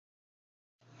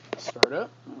Start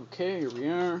up. Okay, here we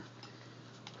are.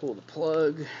 Pull the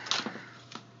plug.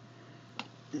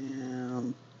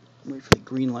 And wait for the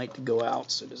green light to go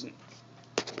out so it doesn't.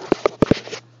 I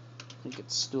think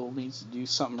it still needs to do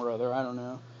something or other. I don't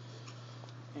know.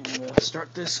 And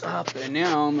start this up. And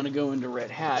now I'm going to go into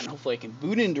Red Hat. And hopefully I can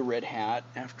boot into Red Hat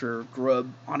after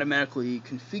Grub automatically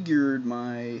configured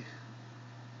my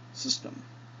system.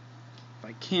 If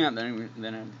I can't,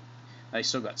 then I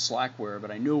still got Slackware, but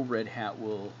I know Red Hat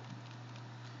will,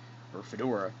 or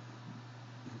Fedora,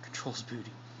 controls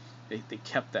booting. They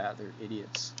kept that. They're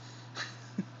idiots.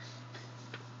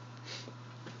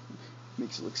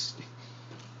 Makes it look.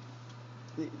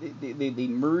 They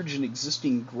merge an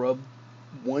existing Grub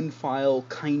one file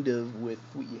kind of with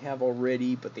what you have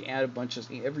already, but they add a bunch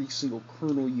of every single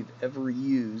kernel you've ever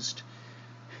used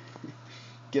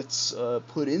gets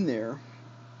put in there.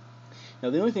 Now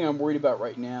the only thing I'm worried about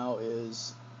right now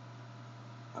is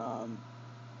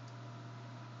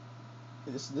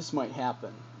this might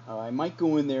happen. I might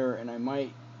go in there and I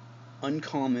might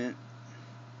uncomment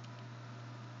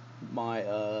my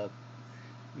I'm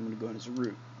going to go in as a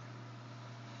root.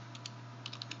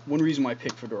 One reason why I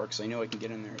picked Fedora, because I know I can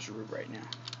get in there as a root right now.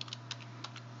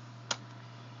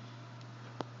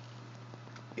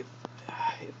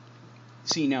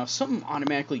 See, now if something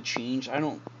automatically changed, I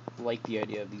don't like the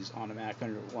idea of these automatic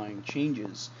underlying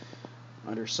changes.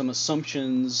 Under some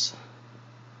assumptions,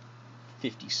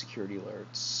 50 security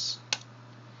alerts.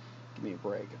 Give me a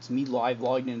break. It's me live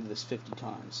logged into this 50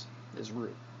 times as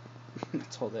root.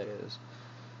 That's all that is.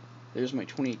 There's my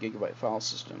 28 gigabyte file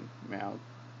system. Now,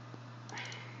 I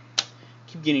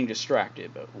keep getting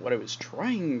distracted, but what I was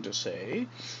trying to say,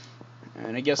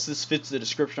 and I guess this fits the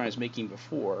description I was making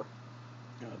before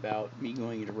about me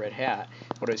going into Red Hat.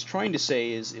 What I was trying to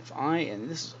say is if I, and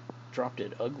this dropped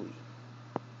it ugly,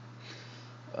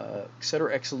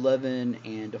 etc. X11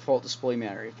 and default display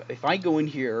matter. If I go in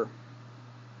here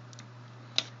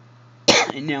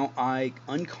and now I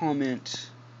uncomment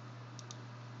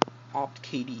opt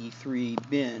KDE3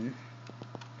 bin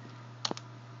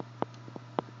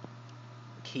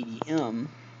KDM, in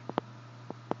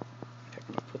fact I'm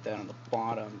going to put that on the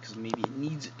bottom because maybe it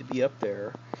needs it to be up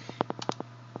there,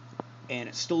 and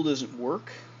it still doesn't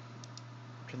work,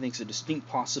 which I think is a distinct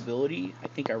possibility. I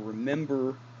think I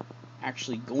remember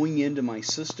actually going into my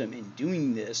system and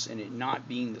doing this and it not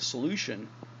being the solution,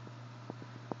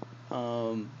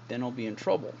 then I'll be in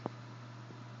trouble.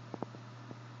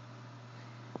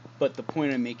 But the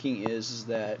point I'm making is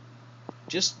that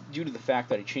just due to the fact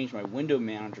that I changed my window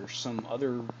manager, some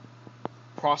other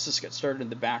process got started in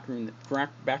the background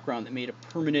that made a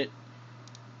permanent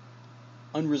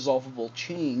unresolvable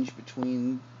change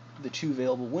between the two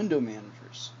available window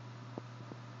managers.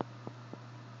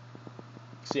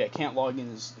 See, I can't log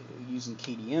in as using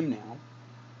KDM now,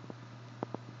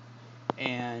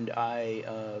 and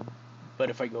but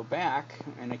if I go back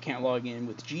and I can't log in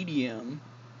with GDM,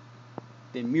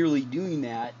 then merely doing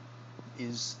that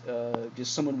is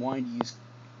just someone wanting to use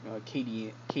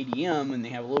KDM, and they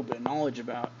have a little bit of knowledge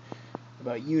about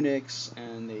Unix,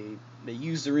 and they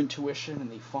use their intuition and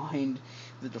they find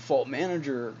the default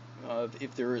manager.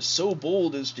 If they're so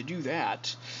bold as to do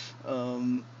that,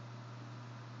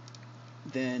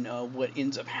 then what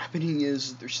ends up happening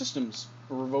is their system's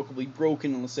irrevocably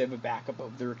broken unless they have a backup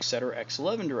of their etc.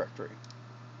 X11 directory.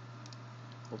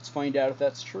 Let's find out if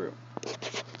that's true.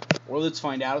 Or let's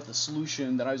find out if the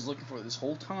solution that I was looking for this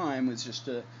whole time was just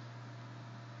to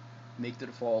make the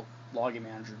default login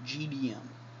manager GDM.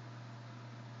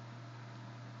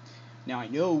 Now I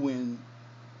know when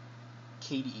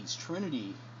KDE's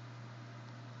Trinity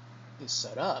is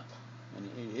set up, and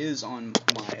it is on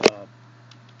my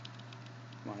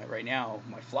right now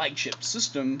my flagship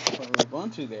system for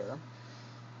Ubuntu there,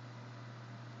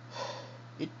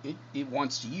 it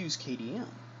wants to use KDM.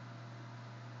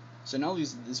 So now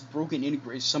there's this broken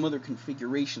integration, some other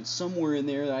configuration somewhere in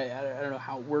there. I don't know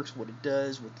how it works, what it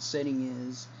does, what the setting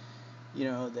is. You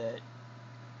know, that.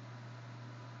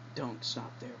 Don't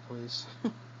stop there, please.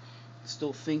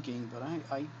 Still thinking, but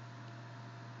I'm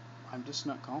just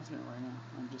not confident right now.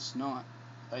 I'm just not.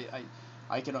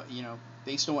 I can, you know,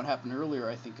 based on what happened earlier,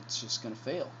 I think it's just going to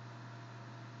fail.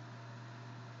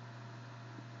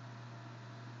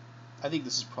 I think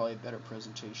this is probably a better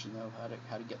presentation though,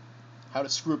 how to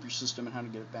screw up your system and how to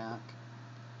get it back.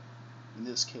 In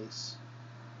this case,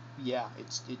 yeah,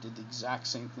 it did the exact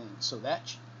same thing. So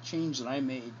that change that I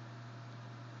made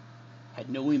had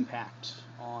no impact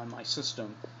on my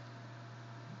system,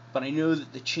 but I know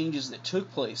that the changes that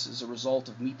took place as a result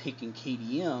of me picking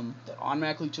KDM that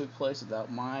automatically took place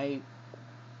without my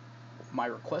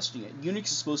requesting it. Unix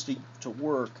is supposed to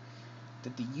work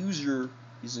that the user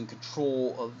is in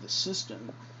control of the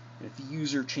system. And if the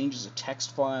user changes a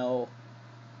text file,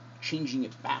 changing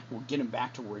it back will get him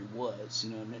back to where he was.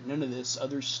 You know, none of this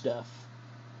other stuff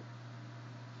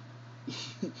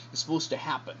is supposed to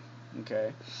happen.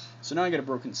 Okay, so now I got a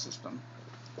broken system.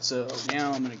 So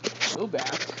now I'm going to go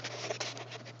back,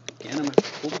 and I'm going to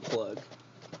pull the plug.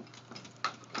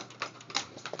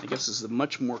 I guess this is a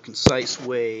much more concise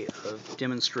way of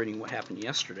demonstrating what happened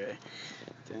yesterday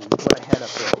than what I had up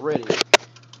there already.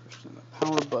 Pushing the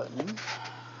power button,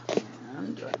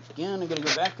 and again, I got to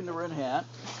go back into Red Hat,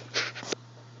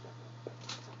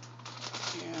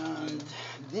 and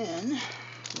then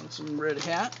with some Red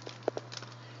Hat,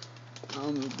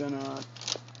 I'm gonna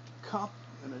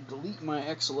delete my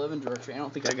X11 directory. I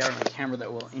don't think I got it on the camera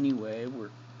that well anyway. I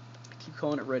keep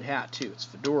calling it Red Hat too. It's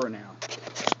Fedora now.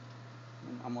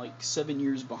 I'm like 7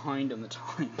 years behind on the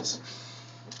times.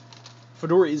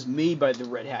 Fedora is made by the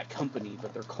Red Hat company,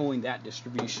 but they're calling that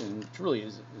distribution, which really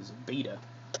is a beta.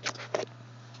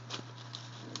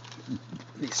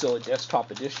 They sell a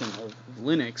desktop edition of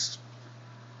Linux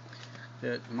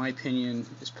that, in my opinion,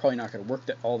 is probably not going to work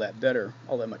all that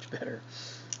much better.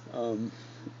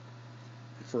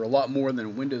 For a lot more than a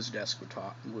Windows desk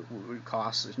would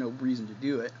cost. There's no reason to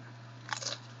do it.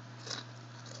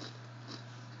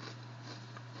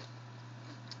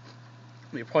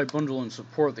 They probably bundle in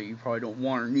support that you probably don't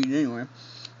want or need anyway.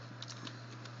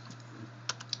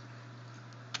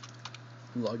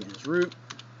 Log in as root.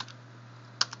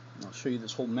 And I'll show you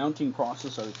this whole mounting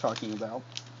process I was talking about.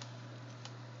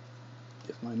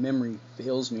 If my memory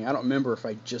fails me, I don't remember if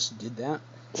I just did that.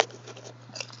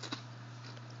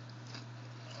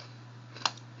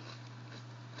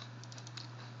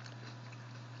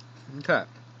 Okay,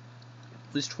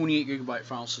 this 28 gigabyte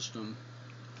file system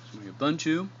is my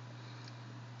Ubuntu.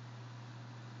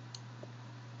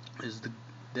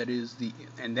 That is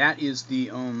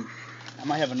the I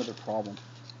might have another problem.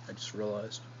 I just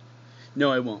realized.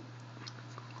 No, I won't.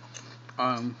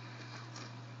 I'm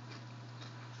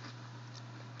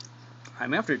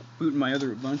after booting my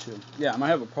other Ubuntu. Yeah, I might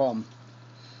have a problem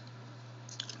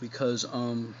because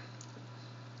I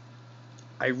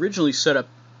originally set up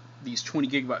these 20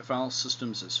 gigabyte file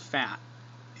systems as FAT,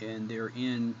 and they're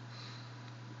in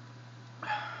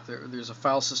there's a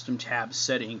file system tab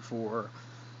setting for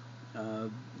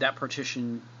that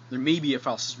partition. There may be a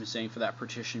file system setting for that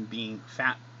partition being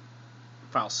FAT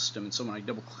file system, and so when I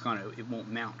double click on it, it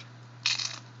won't mount.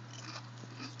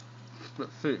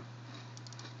 Let's see.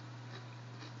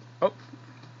 Oh,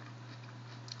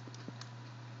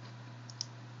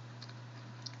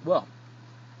 well,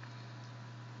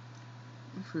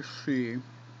 let's see if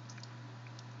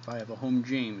I have a home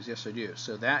James. Yes, I do.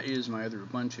 So that is my other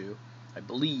Ubuntu, I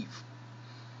believe.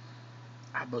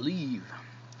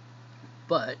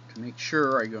 But to make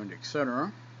sure, I go into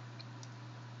etc.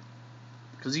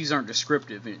 Because these aren't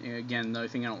descriptive. And again, another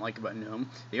thing I don't like about GNOME,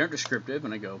 they aren't descriptive.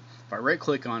 And I go, if I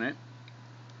right-click on it,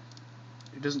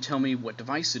 it doesn't tell me what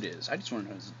device it is. I just want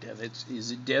to know,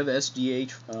 is it dev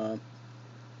SDH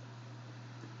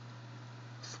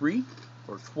 3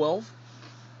 or 12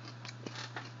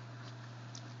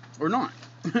 or not?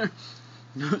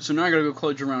 So now I gotta go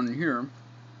kludge around in here.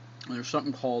 There's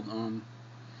something called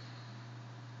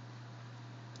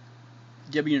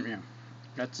Debian. Yeah,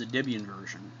 that's the Debian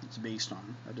version it's based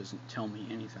on. That doesn't tell me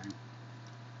anything.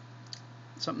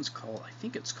 Something's called, I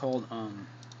think it's called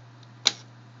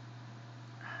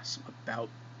something about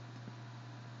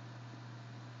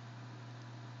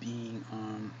being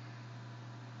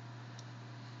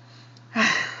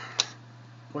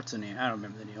what's the name? I don't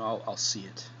remember the name. I'll see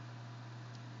it.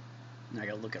 And I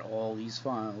gotta look at all these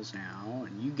files now,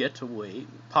 and you get to wait.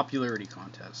 Popularity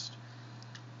contest.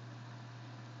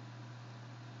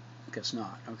 Guess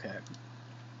not. Okay.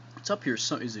 What's up here?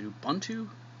 So, is it Ubuntu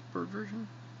bird version?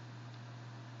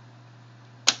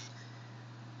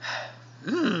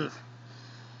 Ugh.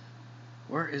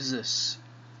 Where is this?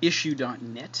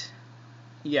 Issue.net?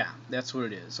 Yeah, that's what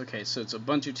it is. Okay, so it's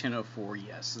Ubuntu 10.04.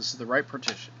 Yes, this is the right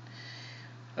partition.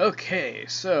 Okay,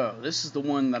 so this is the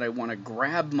one that I want to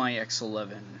grab my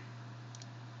X11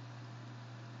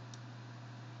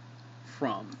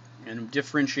 from, and I'm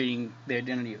differentiating the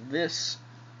identity of this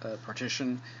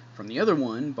partition from the other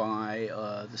one by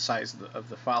the size of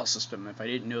the file system. If I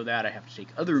didn't know that, I have to take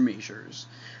other measures.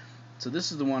 So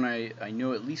this is the one I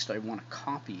know at least I want to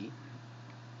copy.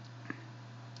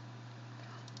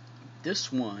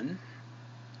 This one,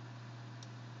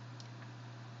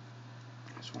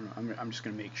 I'm just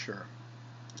going to make sure.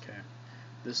 Okay,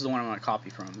 this is the one I want to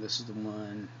copy from. This is the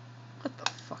one. What the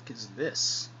fuck is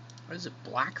this? What is it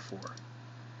black for?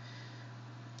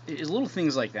 It's little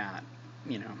things like that.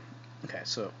 you know, okay,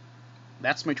 so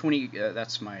that's my 20,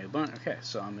 that's my Ubuntu. Okay,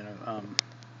 so I'm gonna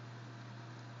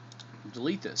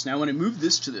delete this. Now when I move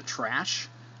this to the trash,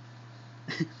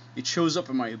 it shows up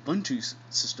in my Ubuntu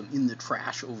system in the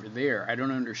trash over there. I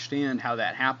don't understand how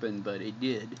that happened, but it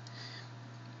did.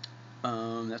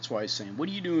 That's why I was saying, what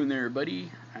are you doing there, buddy?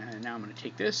 And now I'm going to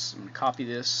take this, I'm going to copy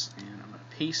this, and I'm going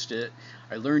to paste it.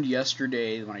 I learned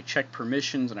yesterday when I checked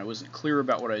permissions and I wasn't clear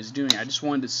about what I was doing, I just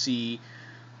wanted to see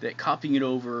that copying it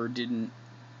over didn't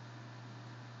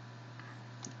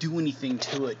do anything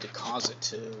to it to cause it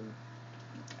to...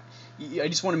 I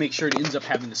just want to make sure it ends up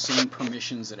having the same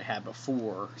permissions that it had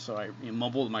before. So I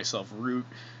mumbled to myself, root,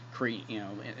 create,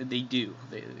 they do.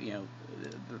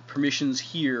 The permissions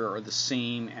here are the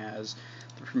same as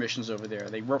the permissions over there.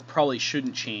 They probably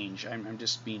shouldn't change. I'm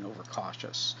just being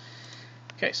overcautious.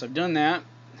 Okay, so I've done that.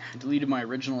 I deleted my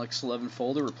original X11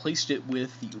 folder, replaced it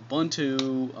with the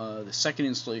Ubuntu, the second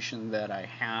installation that I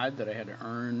had to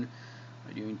earn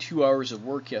by doing 2 hours of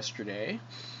work yesterday.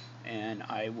 And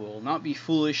I will not be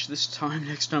foolish this time.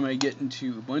 Next time I get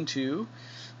into Ubuntu,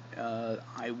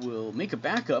 I will make a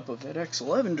backup of that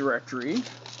X11 directory.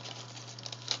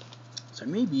 So I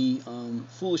may be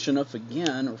foolish enough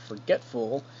again, or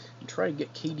forgetful, and try to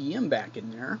get KDM back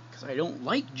in there, because I don't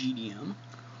like GDM.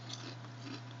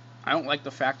 I don't like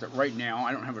the fact that right now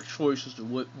I don't have a choice as to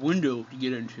what window to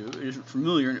get into. It isn't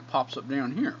familiar, and it pops up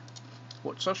down here.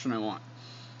 What session I want.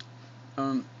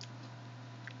 But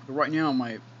right now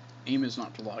my aim is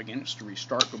not to log in, it's to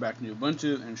restart, go back into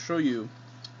Ubuntu, and show you,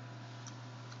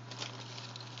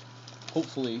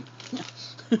 hopefully,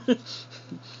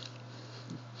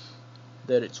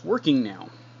 that it's working now.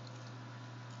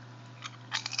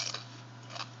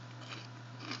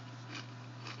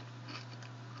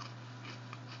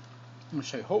 I'm going to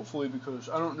say hopefully because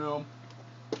I don't know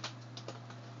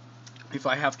if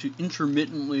I have to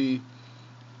intermittently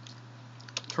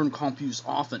turn CompUse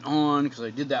off and on, because I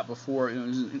did that before.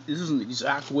 This isn't the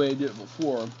exact way I did it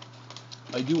before.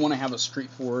 I do want to have a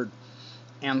straightforward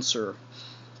answer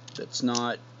that's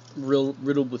not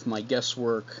riddled with my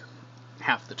guesswork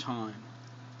half the time.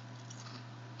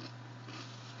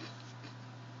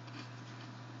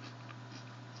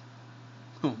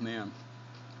 Oh man.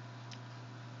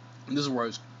 And this is where I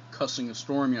was cussing a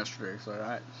storm yesterday.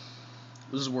 So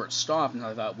this is where it stopped, and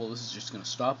I thought, well, this is just going to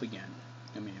stop again.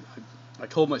 I mean, I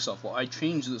told myself, well, I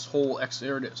changed this whole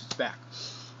there it is, it's back.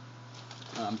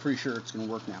 I'm pretty sure it's going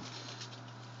to work now.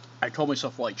 I told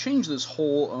myself, well, I changed this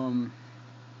whole,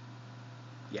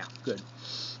 yeah, good.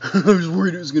 I was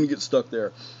worried it was going to get stuck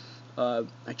there.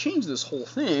 I changed this whole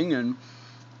thing, and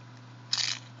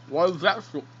why is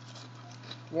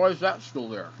that still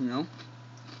there,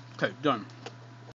 Okay, done.